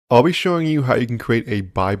I'll be showing you how you can create a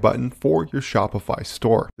buy button for your Shopify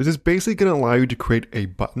store. This is basically going to allow you to create a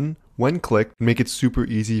button when clicked and make it super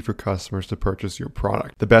easy for customers to purchase your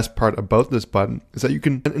product. The best part about this button is that you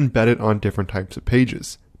can embed it on different types of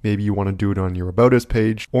pages. Maybe you want to do it on your About Us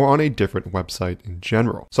page or on a different website in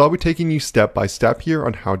general. So I'll be taking you step by step here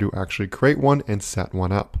on how to actually create one and set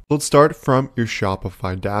one up. Let's start from your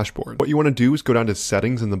Shopify dashboard. What you want to do is go down to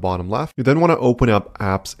settings in the bottom left. You then want to open up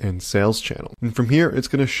apps and sales channel. And from here, it's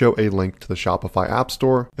going to show a link to the Shopify App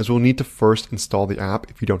Store, as we'll need to first install the app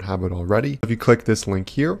if you don't have it already. If you click this link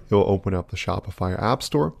here, it will open up the Shopify App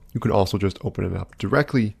Store. You can also just open it up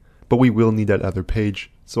directly, but we will need that other page,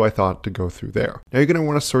 so I thought to go through there. Now you're going to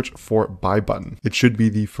want to search for buy button. It should be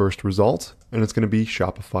the first result, and it's going to be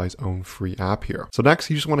Shopify's own free app here. So next,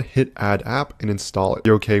 you just want to hit add app and install it. If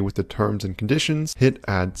you're okay with the terms and conditions, hit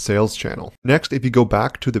add sales channel. Next, if you go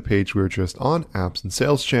back to the page we were just on, apps and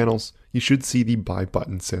sales channels, you should see the buy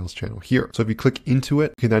button sales channel here. So if you click into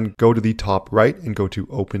it, you can then go to the top right and go to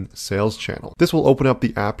open sales channel. This will open up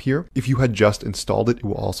the app here. If you had just installed it, it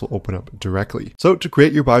will also open up directly. So to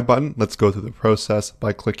create your buy button, let's go through the process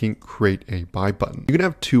by clicking create a buy button. You can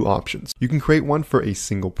have two options. You can create one for a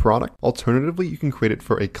single product. Alternatively, you can create it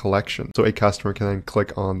for a collection. So a customer can then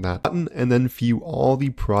click on that button and then view all the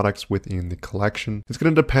products within the collection. It's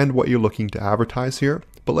going to depend what you're looking to advertise here,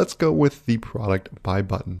 but let's go with the product buy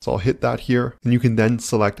button. So I'll hit that here, and you can then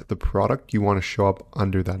select the product you want to show up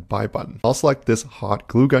under that buy button. I'll select this hot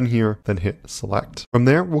glue gun here, then hit select. From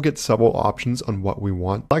there, we'll get several options on what we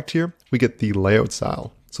want. Select here, we get the layout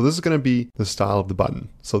style. So this is going to be the style of the button.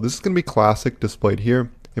 So this is going to be classic displayed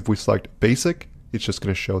here. If we select basic, it's just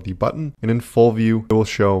going to show the button, and in full view, it will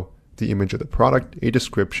show the image of the product, a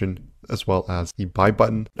description, as well as the buy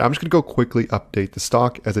button. Now I'm just going to go quickly update the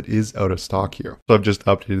stock as it is out of stock here. So I've just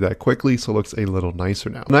updated that quickly so it looks a little nicer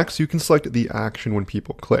now. Next, you can select the action when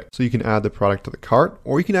people click. So you can add the product to the cart,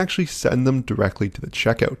 or you can actually send them directly to the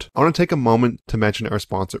checkout. I want to take a moment to mention our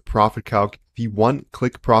sponsor, Profit Calc, the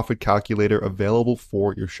one-click profit calculator available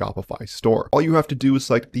for your Shopify store. All you have to do is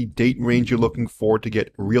select the date range you're looking for to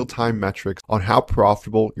get real-time metrics on how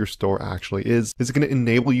profitable your store actually is. This is going to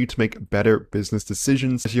enable you to make better business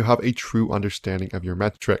decisions as you have a true understanding of your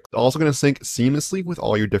metrics. It's also going to sync seamlessly with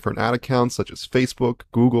all your different ad accounts such as Facebook,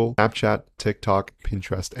 Google, Snapchat, TikTok,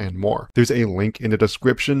 Pinterest, and more. There's a link in the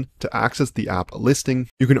description to access the app listing.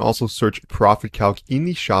 You can also search Profit Calc in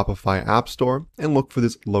the Shopify App Store and look for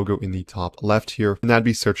this logo in the top left here, and that'd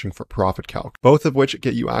be searching for Profit Calc, both of which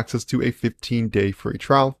get you access to a 15-day free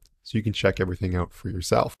trial, so you can check everything out for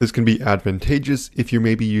yourself. This can be advantageous if you're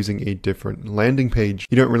maybe using a different landing page.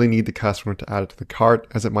 You don't really need the customer to add it to the cart,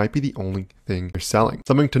 as it might be the only thing you're selling.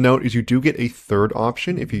 Something to note is you do get a third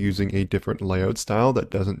option if you're using a different layout style that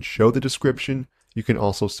doesn't show the description. You can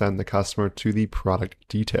also send the customer to the product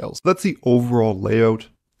details. That's the overall layout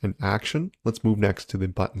and action. Let's move next to the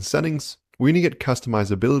button settings. We're going to get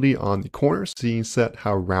customizability on the corners, so you can set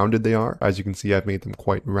how rounded they are. As you can see, I've made them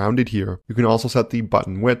quite rounded here. You can also set the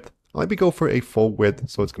button width. I'll maybe go for a full width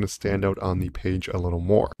so it's going to stand out on the page a little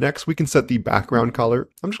more. Next, we can set the background color.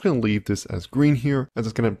 I'm just going to leave this as green here, as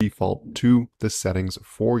it's going to default to the settings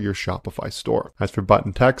for your Shopify store. As for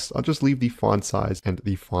button text, I'll just leave the font size and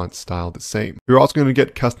the font style the same. You're also going to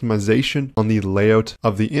get customization on the layout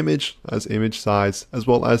of the image, as image size, as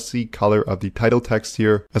well as the color of the title text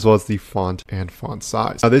here, as well as the font and font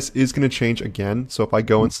size. Now this is going to change again, so if I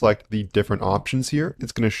go and select the different options here,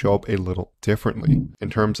 it's going to show up a little differently in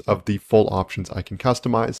terms of the full options I can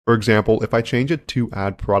customize. For example, if I change it to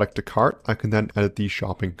add product to cart, I can then edit the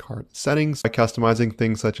shopping cart settings by customizing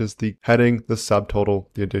things such as the heading, the subtotal,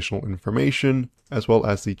 the additional information, as well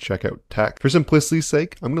as the checkout text. For simplicity's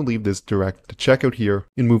sake, I'm going to leave this direct to checkout here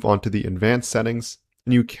and move on to the advanced settings.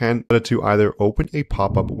 And you can set it to either open a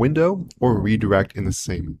pop-up window or redirect in the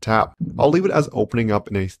same tab. I'll leave it as opening up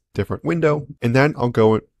in a different window, and then I'll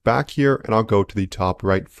go back here and I'll go to the top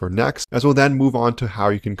right for next, as we'll then move on to how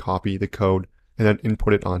you can copy the code and then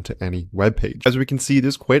input it onto any web page. As we can see,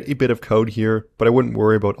 there's quite a bit of code here, but I wouldn't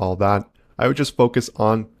worry about all that. I would just focus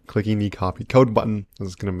on clicking the copy code button. This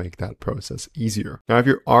is going to make that process easier. Now, if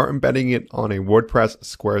you are embedding it on a WordPress,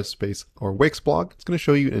 Squarespace, or Wix blog, it's going to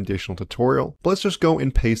show you an additional tutorial. But let's just go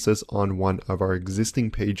and paste this on one of our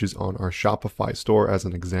existing pages on our Shopify store as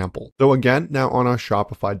an example. So again, now on our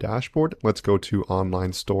Shopify dashboard, let's go to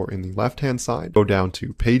online store in the left-hand side, go down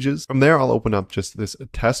to pages. From there, I'll open up just this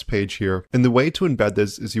test page here. And the way to embed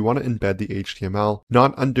this is you want to embed the HTML,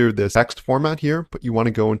 not under this text format here, but you want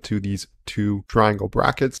to go into these two triangle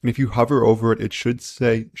brackets. And if you hover over it, it should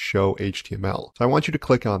say show HTML. So I want you to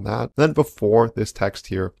click on that. Then before this text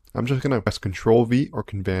here, I'm just going to press Control V or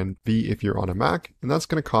Command V if you're on a Mac, and that's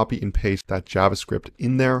going to copy and paste that JavaScript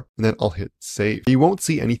in there, and then I'll hit save. You won't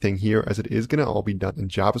see anything here as it is going to all be done in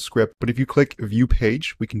JavaScript, but if you click View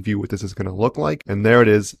Page, we can view what this is going to look like, and there it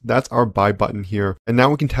is. That's our buy button here, and now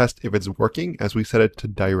we can test if it's working as we set it to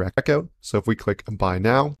direct checkout. So if we click Buy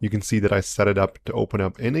Now, you can see that I set it up to open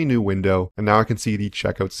up in a new window, and now I can see the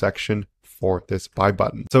checkout section for this buy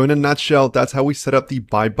button. So in a nutshell, that's how we set up the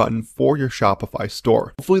buy button for your Shopify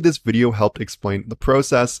store. Hopefully this video helped explain the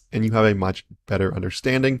process and you have a much better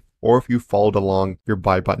understanding, or if you followed along, your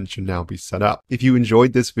buy button should now be set up. If you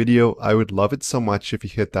enjoyed this video, I would love it so much if you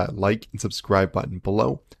hit that like and subscribe button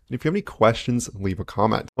below. And if you have any questions, leave a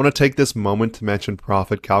comment. I want to take this moment to mention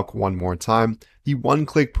Profit Calc one more time. The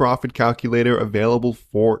one-click profit calculator available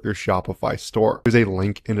for your Shopify store. There's a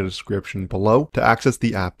link in the description below to access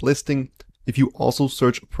the app listing. If you also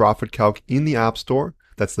search Profit Calc in the App Store,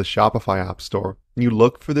 that's the Shopify App Store, and you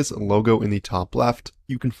look for this logo in the top left,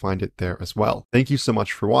 you can find it there as well. Thank you so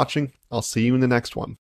much for watching. I'll see you in the next one.